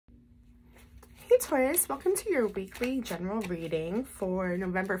Taurus, welcome to your weekly general reading for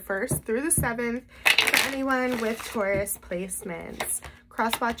November 1st through the 7th for anyone with Taurus placements.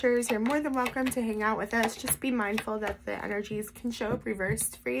 Cross watchers, you're more than welcome to hang out with us. Just be mindful that the energies can show up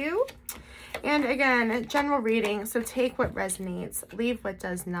reversed for you. And again, general reading, so take what resonates, leave what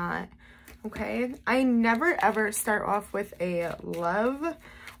does not. Okay, I never ever start off with a love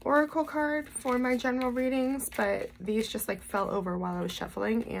oracle card for my general readings, but these just like fell over while I was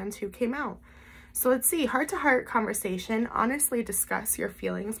shuffling and two came out. So let's see, heart-to-heart conversation, honestly discuss your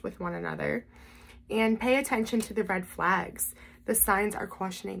feelings with one another and pay attention to the red flags. The signs are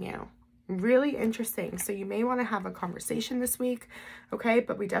cautioning you. Really interesting. So you may want to have a conversation this week, okay?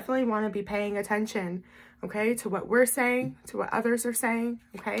 But we definitely want to be paying attention, okay, to what we're saying, to what others are saying,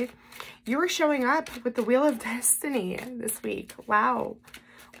 okay? You are showing up with the Wheel of Destiny this week. Wow.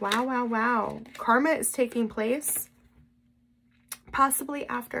 Wow, wow, wow. Karma is taking place, possibly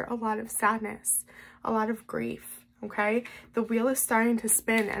after a lot of sadness, a lot of grief, okay? The wheel is starting to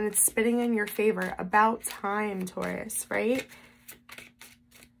spin and it's spinning in your favor. About time, Taurus, right?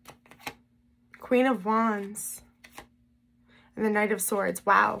 Queen of Wands and the Knight of Swords.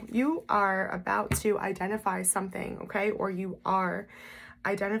 Wow, you are about to identify something, okay? Or you are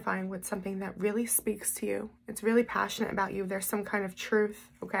identifying with something that really speaks to you. It's really passionate about you. There's some kind of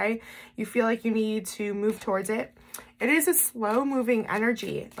truth, okay? You feel like you need to move towards it. It is a slow moving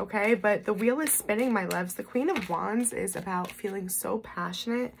energy, okay? But the wheel is spinning, my loves. The Queen of Wands is about feeling so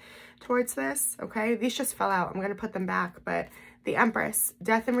passionate towards this, okay? These just fell out. I'm going to put them back. But the Empress,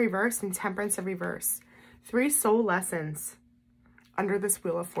 Death in reverse and Temperance in reverse. 3 soul lessons under this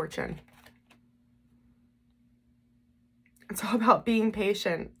Wheel of Fortune. It's all about being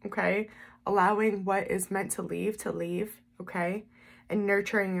patient, okay? Allowing what is meant to leave, okay? And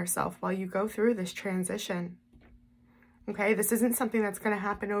nurturing yourself while you go through this transition, okay? This isn't something that's going to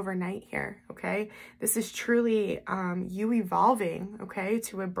happen overnight here, okay? This is truly you evolving, okay,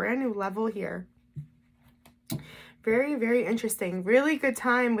 to a brand new level here. Very, very interesting. Really good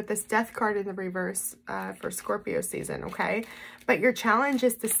time with this Death card in the reverse for Scorpio season, okay? But your challenge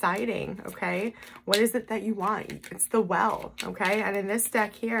is deciding, okay? What is it that you want? It's the Well, okay? And in this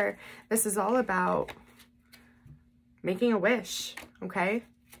deck here, this is all about making a wish, okay?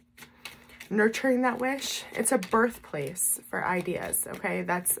 Nurturing that wish. It's a birthplace for ideas, okay?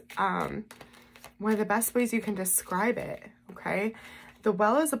 That's one of the best ways you can describe it, okay? The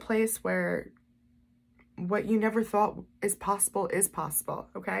Well is a place where what you never thought is possible,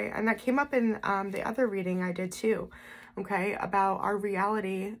 okay? And that came up in the other reading I did too, okay? About our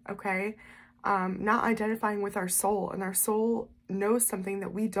reality, okay? Not identifying with our soul. And our soul knows something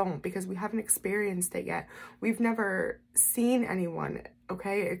that we don't because we haven't experienced it yet. We've never seen anyone,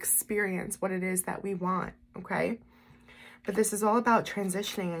 okay, experience what it is that we want, okay? But this is all about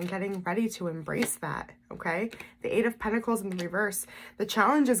transitioning and getting ready to embrace that, okay? The 8 of Pentacles in the reverse. The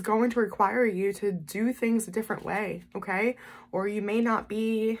challenge is going to require you to do things a different way, okay? Or you may not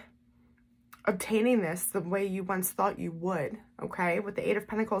be obtaining this the way you once thought you would, okay? With the 8 of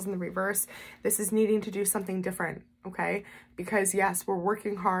Pentacles in the reverse, this is needing to do something different, okay? Because yes, we're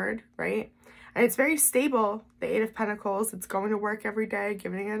working hard, right? And it's very stable, the 8 of Pentacles. It's going to work every day,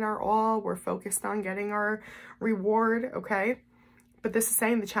 giving it our all. We're focused on getting our reward, okay? But this is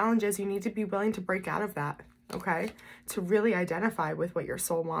saying the challenge is you need to be willing to break out of that, okay? To really identify with what your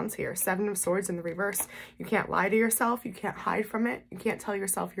soul wants here. 7 of Swords in the reverse. You can't lie to yourself. You can't hide from it. You can't tell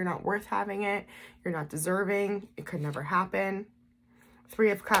yourself you're not worth having it. You're not deserving. It could never happen.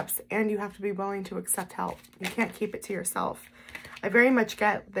 3 of Cups. And you have to be willing to accept help. You can't keep it to yourself. I very much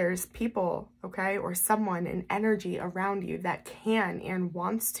get there's people, okay, or someone, an energy around you that can and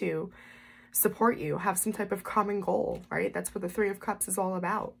wants to support you, have some type of common goal, right? That's what the 3 of Cups is all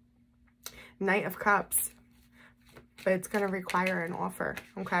about. Knight of Cups, but it's going to require an offer,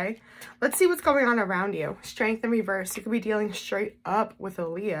 okay? Let's see what's going on around you. Strength in reverse. You could be dealing straight up with a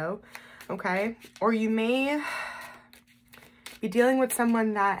Leo, okay? Or you may be dealing with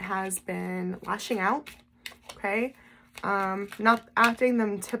someone that has been lashing out, okay? Not acting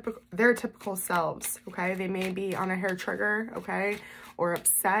their typical selves, okay? They may be on a hair trigger, okay? Or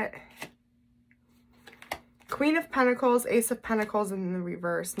upset. Queen of Pentacles, Ace of Pentacles in the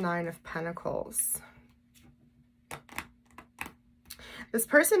reverse, 9 of Pentacles. This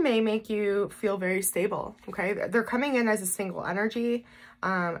person may make you feel very stable, okay? They're coming in as a single energy,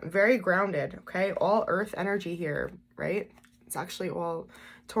 very grounded, okay? All earth energy here, right? It's actually all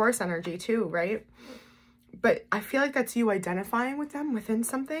Taurus energy too, right? But I feel like that's you identifying with them within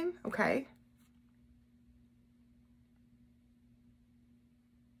something, okay?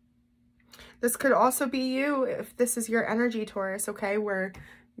 This could also be you if this is your energy, Taurus, okay? Where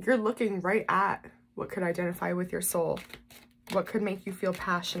you're looking right at what could identify with your soul, what could make you feel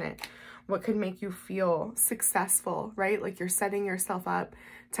passionate, what could make you feel successful, right? Like you're setting yourself up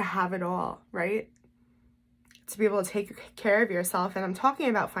to have it all, right? To be able to take care of yourself. And I'm talking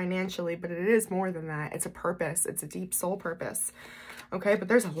about financially, but it is more than that. It's a purpose. It's a deep soul purpose. Okay, but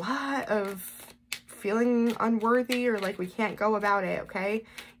there's a lot of feeling unworthy or like we can't go about it, okay?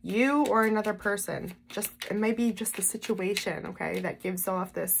 You or another person, just, it may be just the situation, okay, that gives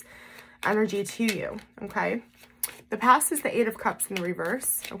off this energy to you, okay? The past is the Eight of Cups in the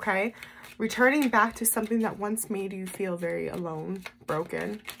reverse, okay? Returning back to something that once made you feel very alone,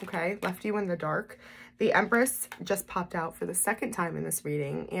 broken, okay? Left you in the dark. The Empress just popped out for the second time in this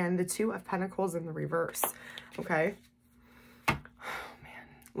reading, and the Two of Pentacles in the reverse, okay?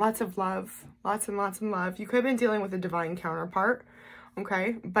 Lots of love, lots and lots of love. You could have been dealing with a divine counterpart,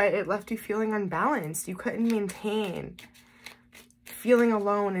 okay? But it left you feeling unbalanced. You couldn't maintain feeling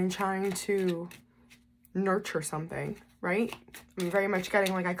alone and trying to nurture something, right? I'm very much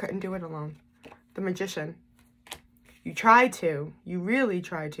getting like I couldn't do it alone. The Magician. You tried to. You really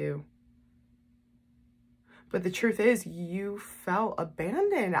tried to. But the truth is you felt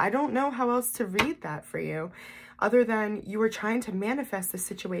abandoned. I don't know how else to read that for you. Other than you were trying to manifest the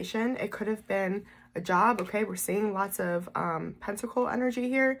situation. It could have been a job, okay? We're seeing lots of pentacle energy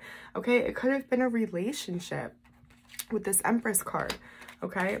here, okay? It could have been a relationship with this Empress card,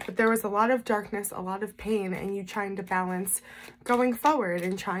 okay? But there was a lot of darkness, a lot of pain, and you trying to balance going forward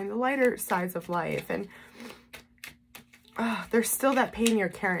and trying the lighter sides of life. And there's still that pain you're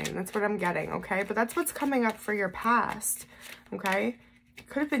carrying. That's what I'm getting, okay? But that's what's coming up for your past, okay?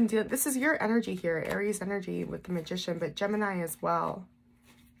 Could have been dealing, this is your energy here, Aries energy with the Magician, but Gemini as well.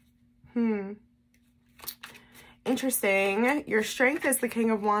 Interesting. Your strength is the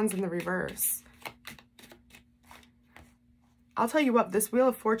King of Wands in the reverse. I'll tell you what, this Wheel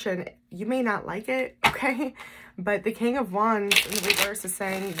of Fortune, you may not like it, okay? But the King of Wands in the reverse is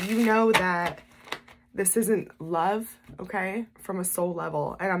saying, you know that this isn't love, okay? From a soul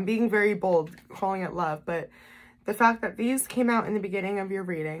level. And I'm being very bold calling it love, but the fact that these came out in the beginning of your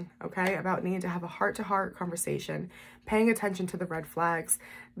reading, okay, about needing to have a heart-to-heart conversation, paying attention to the red flags.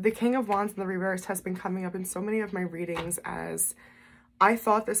 The King of Wands in the reverse has been coming up in so many of my readings as I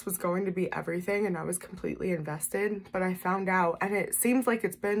thought this was going to be everything and I was completely invested, but I found out, and it seems like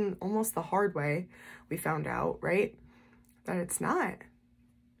it's been almost the hard way we found out, right, that it's not.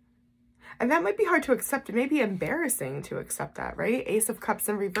 And that might be hard to accept. It may be embarrassing to accept that, right? Ace of Cups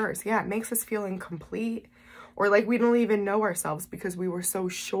in reverse. Yeah, it makes us feel incomplete. Or like we don't even know ourselves because we were so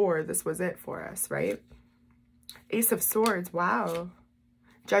sure this was it for us, right? Ace of Swords, wow.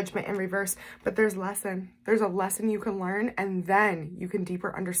 Judgment in reverse, but there's lesson. There's a lesson you can learn, and then you can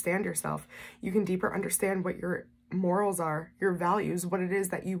deeper understand yourself. You can deeper understand what your morals are, your values, what it is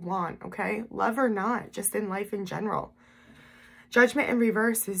that you want, okay? Love or not, just in life in general. Judgment in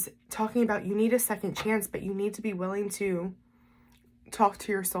reverse is talking about you need a second chance, but you need to be willing to talk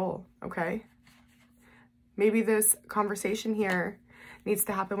to your soul, okay? Maybe this conversation here needs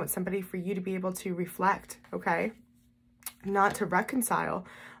to happen with somebody for you to be able to reflect, okay? Not to reconcile,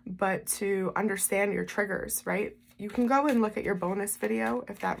 but to understand your triggers, right? You can go and look at your bonus video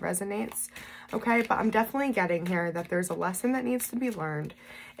if that resonates, okay? But I'm definitely getting here that there's a lesson that needs to be learned.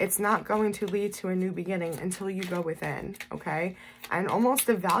 It's not going to lead to a new beginning until you go within, okay? And almost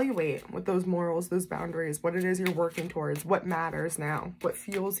evaluate what those morals, those boundaries, what it is you're working towards, what matters now, what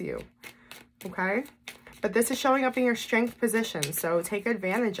fuels you, okay? But this is showing up in your strength position, so take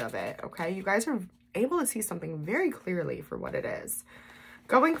advantage of it, okay? You guys are able to see something very clearly for what it is.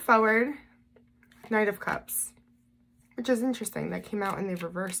 Going forward, Knight of Cups, which is interesting. That came out in the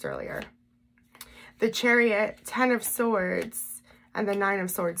reversed earlier. The Chariot, 10 of Swords, and the 9 of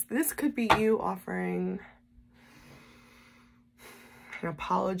Swords. This could be you offering an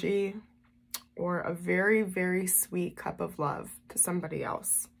apology or a very, very sweet cup of love to somebody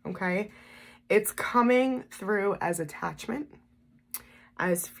else, okay? It's coming through as attachment,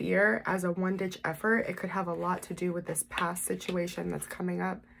 as fear, as a one-ditch effort. It could have a lot to do with this past situation that's coming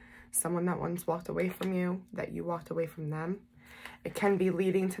up. Someone that once walked away from you, that you walked away from them. It can be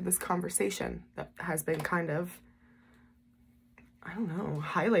leading to this conversation that has been kind of, I don't know,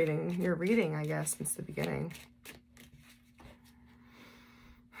 highlighting your reading, I guess, since the beginning.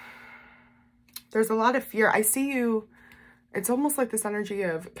 There's a lot of fear. I see you. It's almost like this energy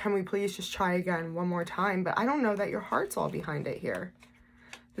of, can we please just try again one more time? But I don't know that your heart's all behind it here.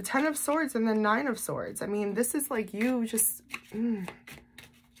 The 10 of Swords and the 9 of Swords. I mean, this is like you just...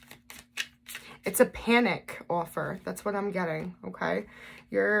 It's a panic offer. That's what I'm getting, okay?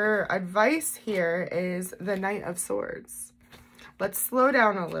 Your advice here is the Knight of Swords. let's slow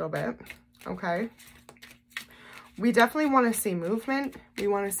down a little bit, okay? We definitely want to see movement. We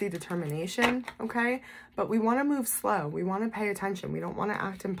want to see determination, okay? But we want to move slow. We want to pay attention. We don't want to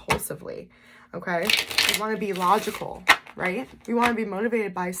act impulsively, okay? We want to be logical, right? We want to be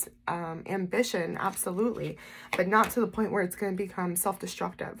motivated by ambition, absolutely, but not to the point where it's going to become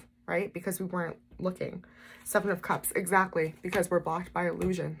self-destructive, right? Because we weren't looking. Seven of Cups, exactly, because we're blocked by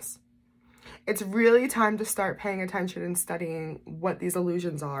illusions. It's really time to start paying attention and studying what these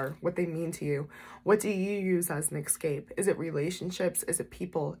illusions are, what they mean to you. What do you use as an escape? Is it relationships? Is it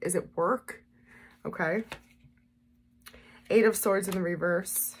people? Is it work? Okay. Eight of Swords in the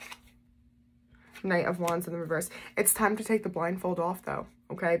reverse. Knight of Wands in the reverse. It's time to take the blindfold off though,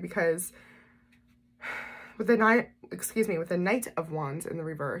 okay? Because with the Knight of Wands in the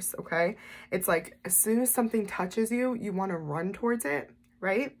reverse, okay? It's like as soon as something touches you, you want to run towards it,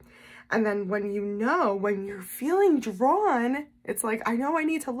 right? And then when you're feeling drawn, it's like, I know I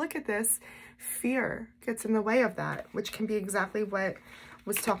need to look at this. Fear gets in the way of that, which can be exactly what I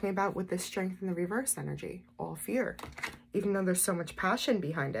was talking about with the Strength in the reverse energy, all fear. Even though there's so much passion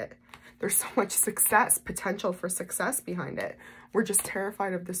behind it, there's so much success, potential for success behind it. We're just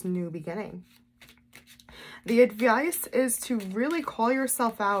terrified of this new beginning. The advice is to really call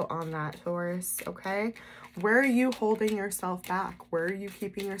yourself out on that, Taurus, okay? Where are you holding yourself back? Where are you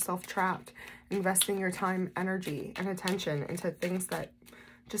keeping yourself trapped? Investing your time, energy, and attention into things that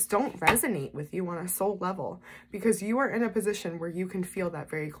just don't resonate with you on a soul level, because you are in a position where you can feel that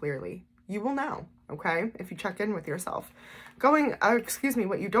very clearly. You will know, okay, if you check in with yourself.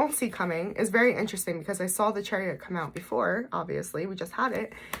 What you don't see coming is very interesting, because I saw the Chariot come out before, obviously, we just had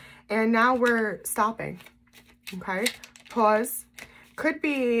it, and now we're stopping, okay? Pause. Could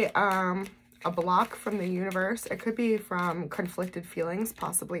be a block from the universe. It could be from conflicted feelings,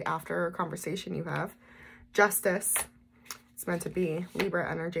 possibly after a conversation you have. Justice. It's meant to be Libra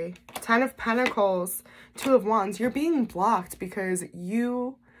energy. 10 of Pentacles, 2 of Wands. You're being blocked because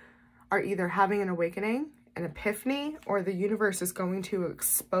you are either having an awakening, an epiphany, or the universe is going to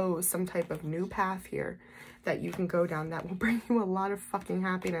expose some type of new path here that you can go down that will bring you a lot of fucking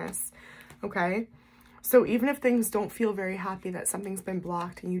happiness, okay? So even if things don't feel very happy that something's been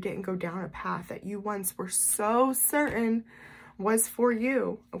blocked and you didn't go down a path that you once were so certain was for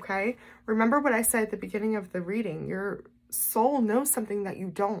you, okay? Remember what I said at the beginning of the reading. Your soul knows something that you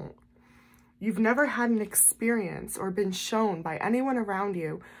don't. You've never had an experience or been shown by anyone around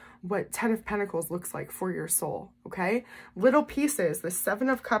you what 10 of Pentacles looks like for your soul, okay? Little pieces, the 7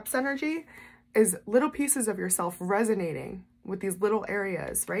 of Cups energy is little pieces of yourself resonating with these little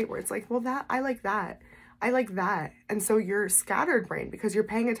areas, right? Where it's like, well, I like that. I like that. And so you're scattered brain because you're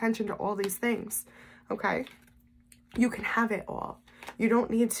paying attention to all these things, okay? You can have it all. You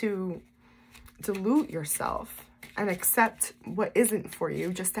don't need to dilute yourself and accept what isn't for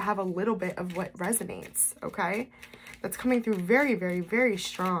you just to have a little bit of what resonates, okay? That's coming through very, very, very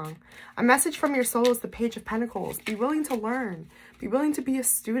strong. A message from your soul is the Page of Pentacles. Be willing to learn. Be willing to be a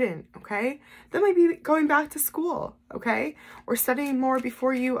student, okay? That might be going back to school, okay? Or studying more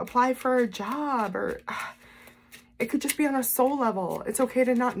before you apply for a job, or it could just be on a soul level. It's okay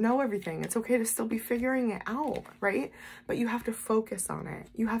to not know everything. It's okay to still be figuring it out, right? But you have to focus on it.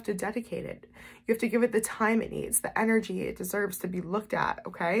 You have to dedicate it. You have to give it the time it needs, the energy it deserves to be looked at,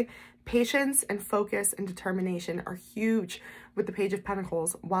 okay? Patience and focus and determination are huge with the Page of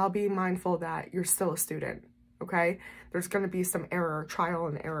Pentacles, while being mindful that you're still a student, okay? There's going to be some error, trial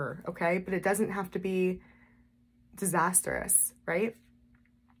and error, okay? But it doesn't have to be disastrous, right?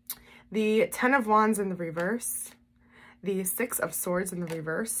 The 10 of Wands in the reverse, the 6 of Swords in the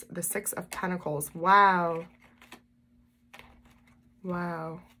reverse, the 6 of Pentacles. Wow.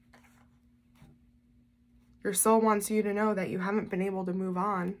 Wow. Your soul wants you to know that you haven't been able to move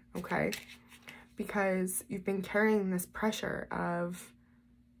on, okay? Because you've been carrying this pressure of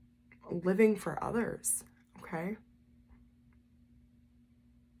living for others, okay?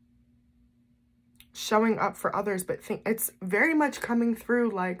 Showing up for others, but it's very much coming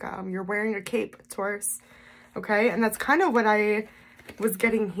through like you're wearing a cape, Taurus, okay? And that's kind of what I was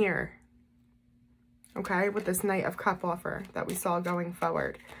getting here, okay? With this Knight of Cup offer that we saw going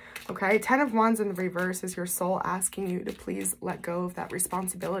forward. Okay, 10 of Wands in the reverse is your soul asking you to please let go of that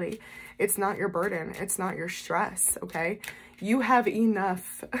responsibility. It's not your burden. It's not your stress, okay? You have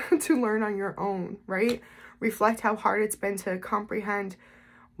enough to learn on your own, right? Reflect how hard it's been to comprehend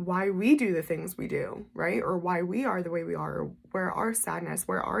why we do the things we do, right? Or why we are the way we are, or where our sadness,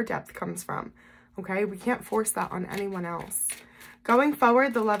 where our depth comes from, okay? We can't force that on anyone else. Going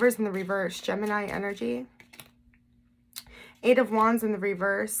forward, the Lovers in the reverse, Gemini energy. 8 of Wands in the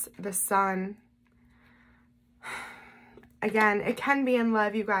reverse, the Sun. Again, it can be in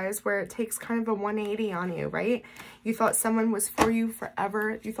love, you guys, where it takes kind of a 180 on you, right? You thought someone was for you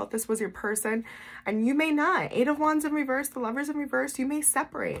forever. You thought this was your person, and you may not. Eight of Wands in reverse, the Lovers in reverse, you may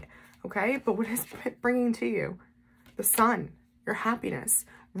separate, okay? But what is it bringing to you? The Sun, your happiness,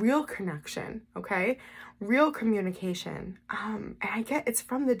 real connection, okay? Real communication. And I get it's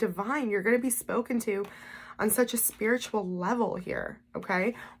from the divine. You're going to be spoken to on such a spiritual level here,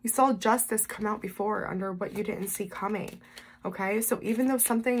 okay? We saw justice come out before under what you didn't see coming, okay? So even though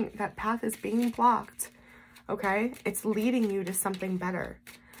that path is being blocked, okay, it's leading you to something better,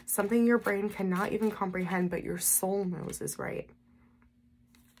 something your brain cannot even comprehend, but your soul knows is right.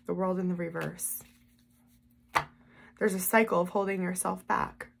 The World in the reverse. There's a cycle of holding yourself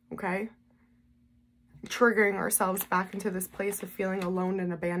back, okay? Triggering ourselves back into this place of feeling alone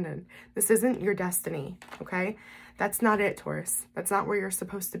and abandoned. This isn't your destiny, okay? That's not it, Taurus. That's not where you're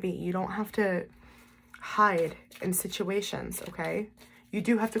supposed to be. You don't have to hide in situations, okay? You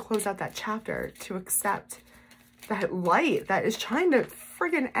do have to close out that chapter to accept that light that is trying to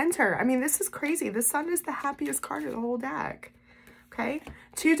friggin' enter. I mean, this is crazy. The Sun is the happiest card of the whole deck, okay?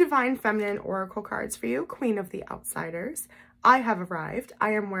 2 Divine Feminine Oracle cards for you. Queen of the Outsiders. I have arrived.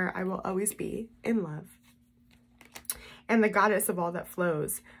 I am where I will always be, in love. And the Goddess of all that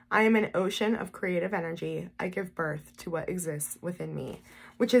flows. I am an ocean of creative energy. I give birth to what exists within me,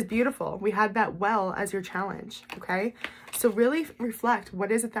 which is beautiful. We had that well as your challenge, okay? So really reflect,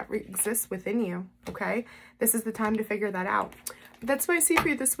 what is it that exists within you, okay? This is the time to figure that out. That's what I see for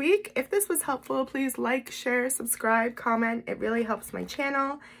you this week. If this was helpful, please like, share, subscribe, comment. It really helps my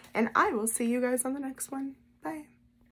channel. And I will see you guys on the next one. Bye.